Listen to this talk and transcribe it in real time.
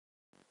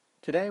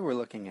Today we're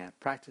looking at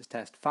Practice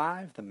Test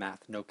 5, the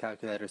Math No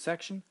Calculator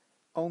section,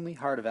 only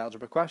Heart of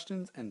Algebra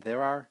questions, and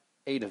there are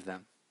 8 of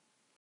them.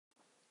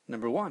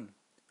 Number 1.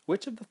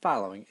 Which of the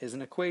following is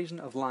an equation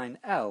of line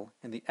L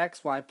in the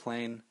xy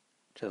plane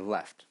to the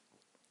left?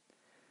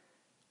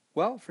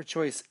 Well, for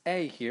choice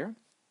A here,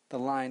 the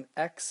line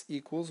x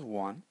equals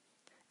 1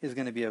 is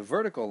going to be a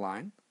vertical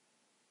line,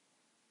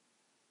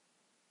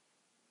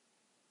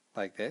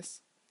 like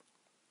this.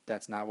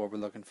 That's not what we're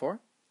looking for.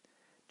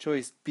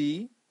 Choice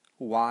B,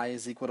 y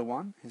is equal to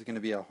 1, is going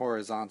to be a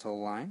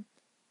horizontal line.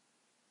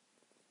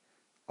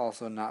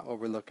 Also not what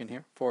we're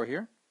looking for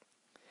here.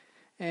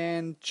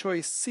 And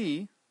choice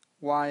C,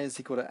 y is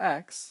equal to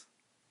x,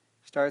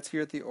 starts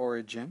here at the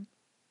origin,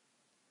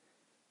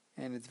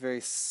 and it's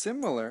very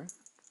similar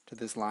to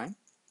this line,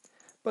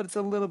 but it's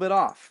a little bit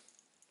off.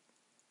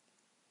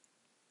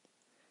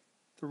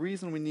 The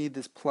reason we need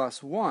this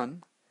plus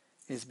 1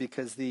 is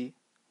because the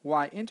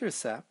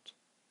y-intercept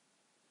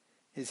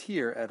is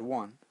here at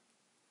 1.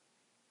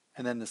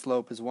 And then the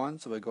slope is 1,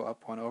 so we go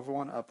up 1 over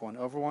 1, up 1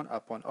 over 1,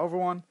 up 1 over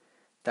 1.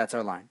 That's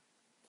our line.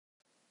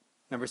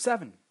 Number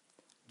 7.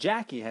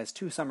 Jackie has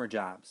 2 summer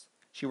jobs.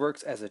 She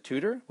works as a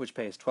tutor, which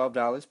pays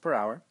 $12 per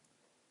hour,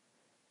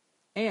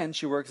 and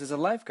she works as a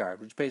lifeguard,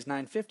 which pays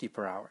 $9.50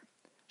 per hour.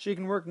 She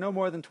can work no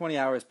more than 20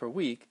 hours per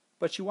week,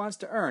 but she wants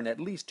to earn at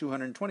least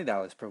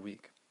 $220 per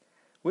week.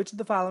 Which of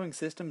the following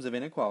systems of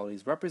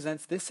inequalities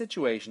represents this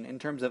situation in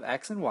terms of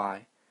x and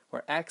y,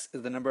 where x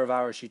is the number of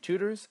hours she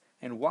tutors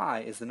and y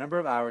is the number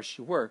of hours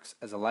she works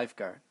as a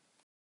lifeguard?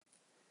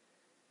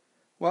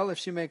 Well, if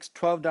she makes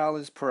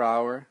 $12 per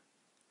hour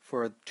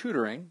for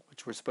tutoring,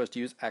 which we're supposed to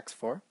use x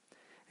for,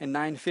 and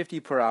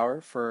 $9.50 per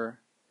hour for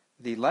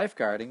the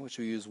lifeguarding, which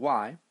we use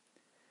y,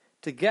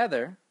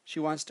 together she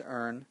wants to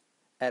earn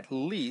at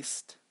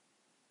least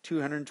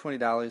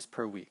 $220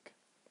 per week.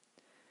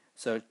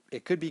 So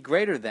it could be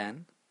greater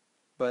than,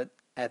 but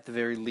at the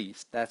very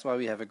least. That's why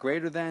we have a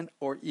greater than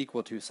or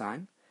equal to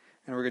sign,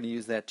 and we're going to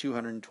use that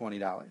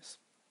 $220.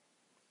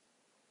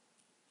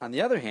 On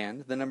the other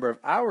hand, the number of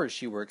hours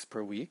she works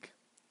per week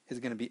is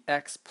going to be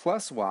x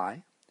plus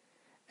y,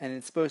 and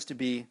it's supposed to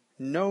be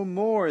no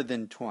more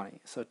than 20.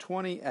 So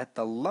 20 at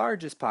the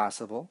largest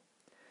possible,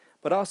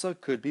 but also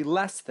could be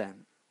less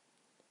than.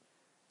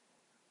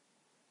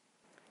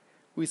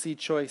 We see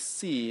choice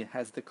C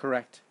has the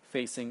correct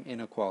facing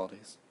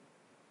inequalities.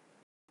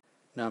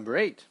 Number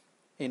 8.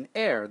 In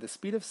air, the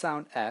speed of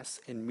sound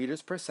s in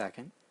meters per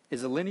second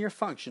is a linear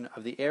function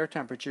of the air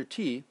temperature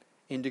T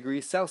in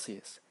degrees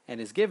Celsius and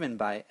is given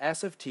by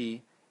s of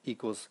t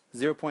equals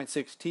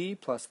 0.6 t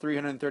plus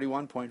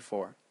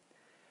 331.4.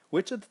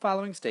 Which of the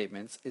following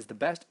statements is the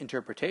best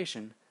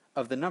interpretation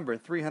of the number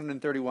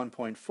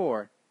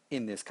 331.4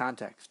 in this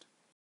context?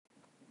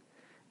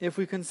 If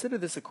we consider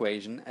this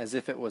equation as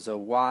if it was a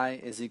y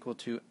is equal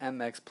to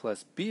mx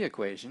plus b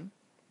equation,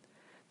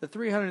 the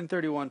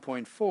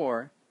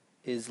 331.4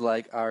 is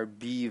like our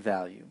b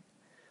value,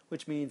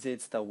 which means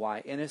it's the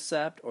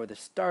y-intercept or the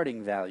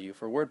starting value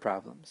for word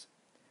problems.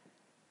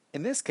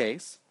 In this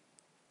case,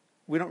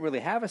 we don't really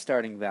have a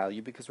starting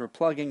value because we're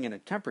plugging in a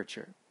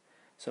temperature.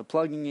 So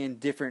plugging in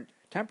different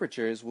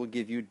temperatures will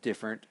give you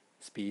different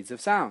speeds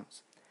of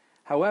sounds.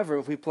 However,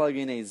 if we plug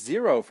in a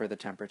 0 for the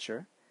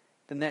temperature,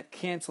 then that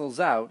cancels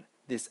out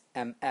this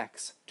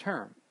mx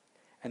term,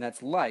 and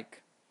that's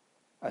like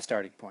a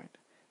starting point.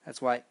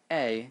 That's why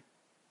A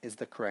is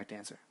the correct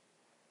answer.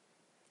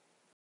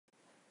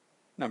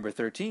 Number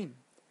 13.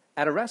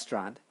 At a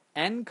restaurant,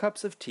 n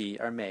cups of tea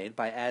are made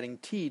by adding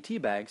tea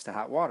bags to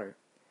hot water.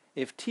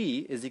 If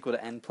t is equal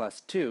to n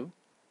plus 2,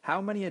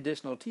 how many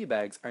additional tea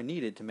bags are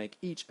needed to make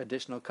each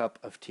additional cup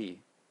of tea?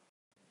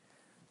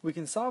 We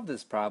can solve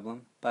this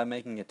problem by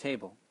making a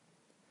table.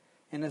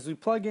 And as we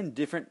plug in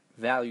different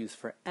values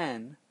for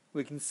n,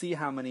 we can see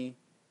how many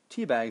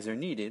tea bags are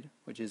needed,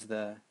 which is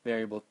the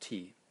variable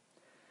t.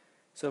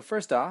 So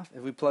first off,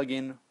 if we plug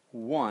in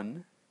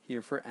 1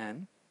 here for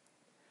n,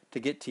 to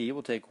get t,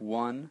 we'll take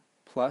 1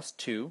 plus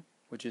 2,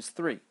 which is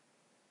 3.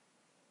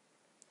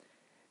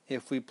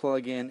 If we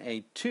plug in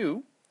a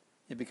 2,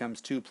 it becomes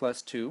 2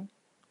 plus 2,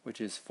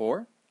 which is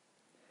 4,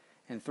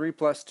 and 3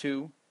 plus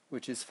 2,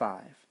 which is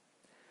 5.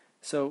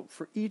 So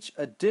for each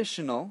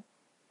additional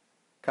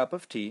cup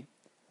of tea,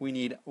 we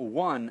need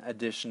 1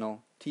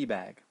 additional tea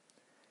bag.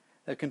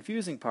 The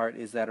confusing part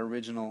is that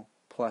original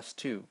plus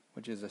 2,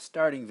 which is a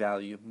starting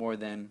value more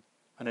than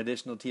an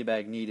additional tea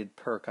bag needed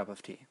per cup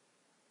of tea.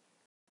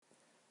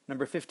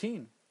 Number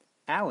 15.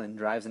 Alan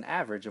drives an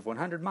average of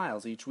 100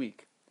 miles each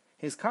week.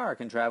 His car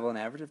can travel an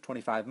average of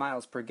 25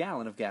 miles per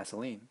gallon of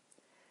gasoline.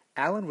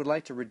 Alan would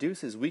like to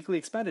reduce his weekly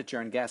expenditure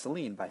on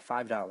gasoline by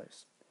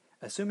 $5.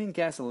 Assuming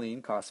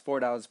gasoline costs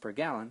 $4 per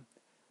gallon,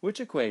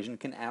 which equation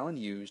can Alan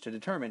use to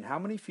determine how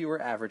many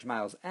fewer average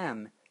miles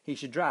m he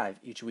should drive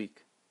each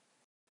week?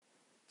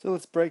 So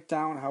let's break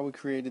down how we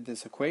created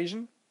this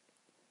equation.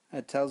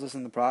 It tells us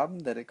in the problem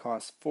that it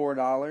costs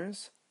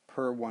 $4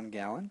 per 1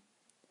 gallon,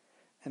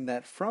 and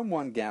that from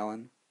 1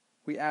 gallon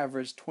we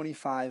average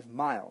 25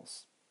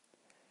 miles.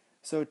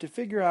 So to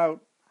figure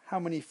out how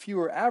many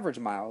fewer average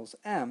miles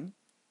m,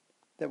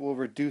 that will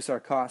reduce our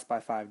cost by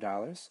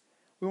 $5.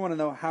 We want to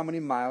know how many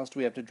miles do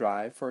we have to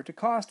drive for it to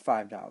cost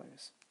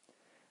 $5.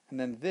 And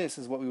then this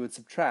is what we would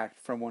subtract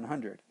from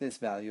 100, this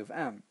value of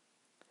m.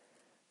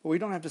 But we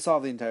don't have to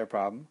solve the entire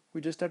problem,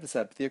 we just have to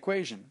set up the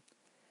equation.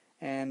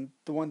 And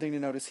the one thing to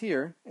notice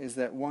here is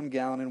that 1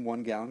 gallon and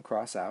 1 gallon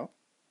cross out,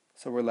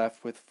 so we're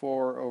left with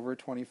 4 over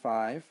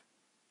 25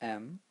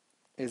 m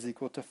is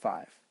equal to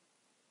 5.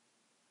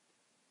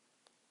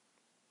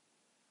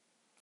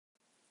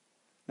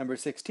 Number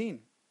 16.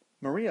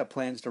 Maria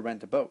plans to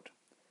rent a boat.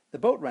 The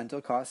boat rental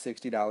costs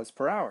 $60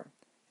 per hour,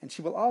 and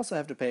she will also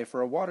have to pay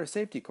for a water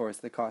safety course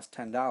that costs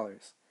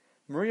 $10.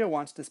 Maria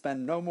wants to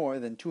spend no more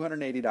than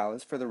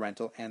 $280 for the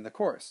rental and the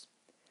course.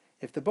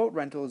 If the boat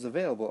rental is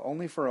available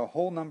only for a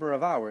whole number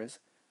of hours,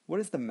 what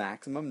is the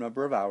maximum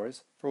number of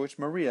hours for which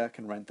Maria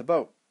can rent the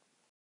boat?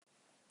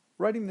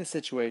 Writing this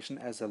situation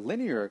as a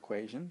linear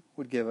equation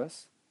would give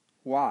us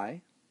y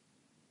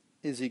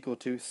is equal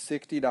to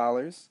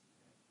 $60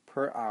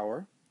 per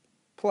hour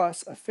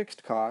plus a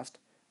fixed cost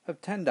of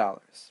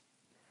 $10.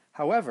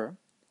 However,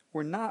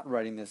 we're not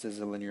writing this as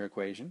a linear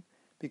equation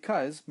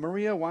because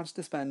Maria wants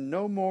to spend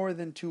no more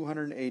than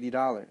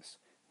 $280,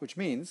 which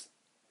means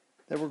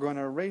that we're going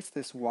to erase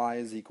this y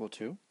is equal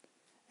to,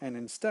 and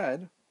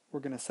instead we're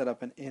going to set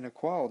up an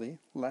inequality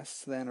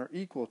less than or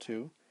equal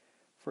to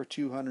for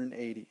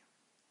 280,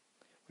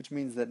 which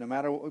means that no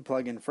matter what we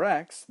plug in for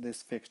x,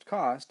 this fixed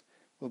cost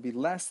will be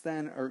less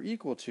than or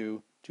equal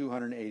to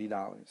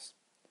 $280.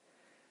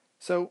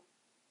 So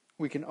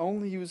we can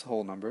only use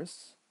whole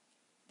numbers.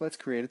 Let's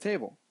create a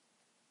table.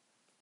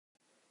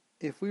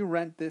 If we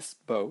rent this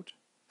boat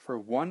for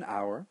 1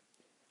 hour,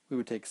 we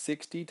would take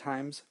 60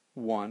 times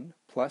 1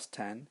 plus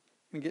 10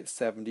 and get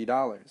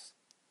 $70.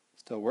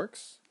 Still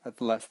works. That's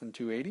less than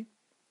 280.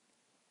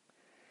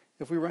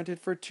 If we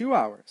rented for 2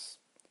 hours,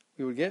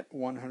 we would get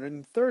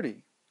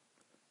 130.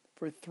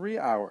 For 3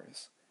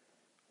 hours,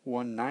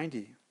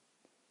 190.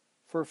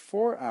 For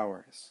 4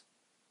 hours,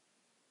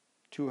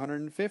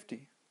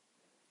 250.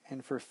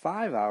 And for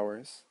 5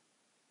 hours,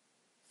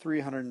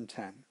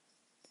 310.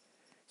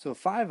 So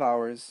 5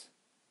 hours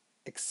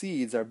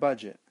exceeds our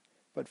budget,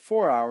 but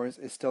 4 hours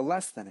is still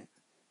less than it.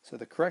 So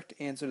the correct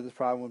answer to this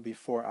problem would be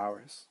 4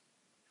 hours.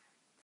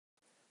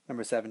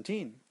 Number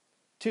 17.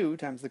 2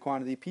 times the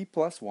quantity p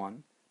plus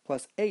 1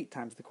 plus 8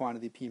 times the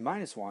quantity p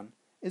minus 1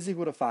 is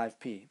equal to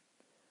 5p.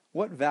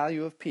 What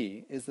value of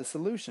p is the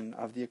solution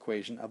of the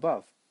equation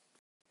above?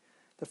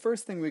 The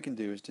first thing we can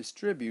do is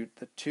distribute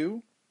the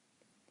 2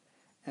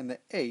 and the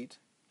 8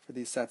 for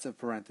these sets of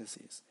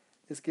parentheses.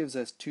 This gives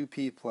us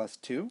 2p plus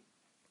 2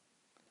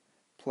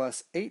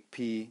 plus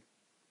 8p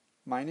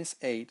minus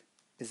 8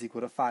 is equal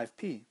to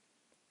 5p.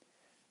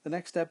 The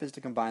next step is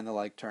to combine the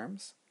like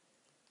terms.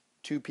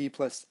 2p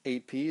plus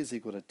 8p is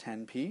equal to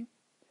 10p,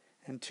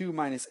 and 2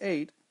 minus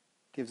 8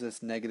 gives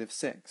us negative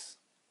 6.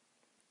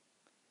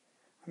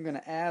 I'm going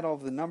to add all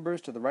of the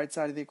numbers to the right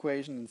side of the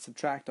equation and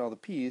subtract all the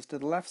p's to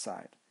the left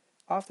side.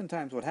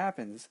 Oftentimes what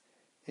happens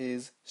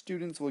is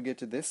students will get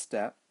to this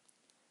step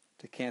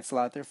to cancel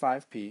out their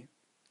 5p,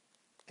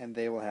 and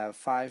they will have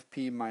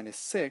 5p minus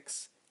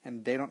 6,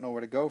 and they don't know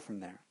where to go from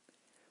there.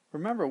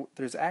 Remember,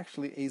 there's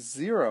actually a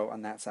 0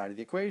 on that side of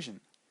the equation.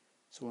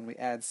 So when we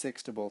add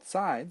 6 to both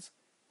sides,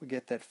 we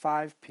get that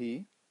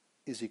 5p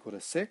is equal to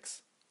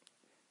 6,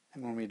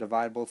 and when we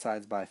divide both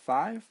sides by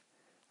 5,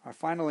 our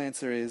final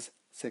answer is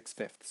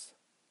 6/5.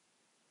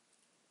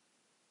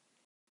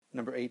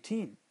 Number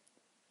 18.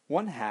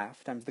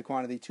 1/2 times the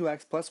quantity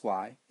 2x plus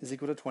y is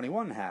equal to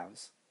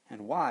 21/2,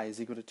 and y is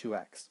equal to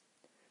 2x.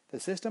 The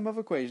system of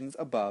equations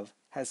above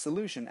has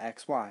solution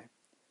xy.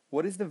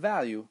 What is the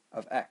value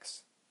of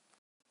x?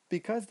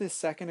 Because this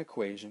second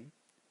equation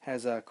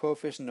has a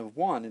coefficient of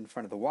 1 in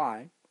front of the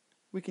y,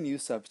 we can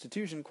use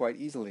substitution quite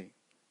easily.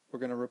 We're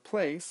going to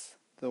replace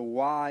the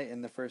y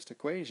in the first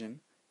equation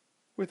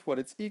with what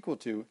it's equal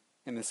to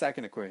in the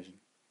second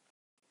equation.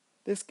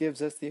 This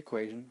gives us the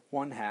equation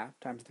 1/2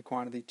 times the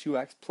quantity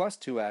 2x plus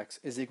 2x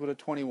is equal to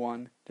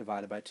 21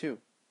 divided by 2.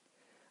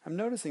 I'm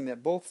noticing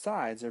that both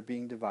sides are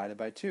being divided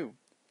by 2.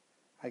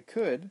 I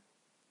could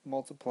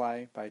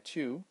multiply by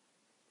 2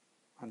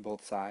 on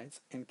both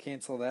sides and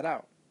cancel that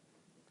out.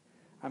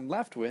 I'm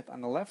left with,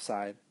 on the left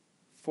side,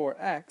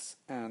 4x,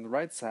 and on the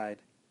right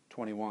side,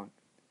 21.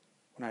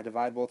 When I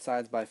divide both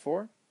sides by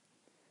 4,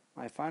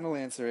 my final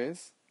answer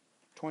is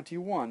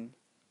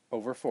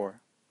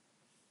 21/4.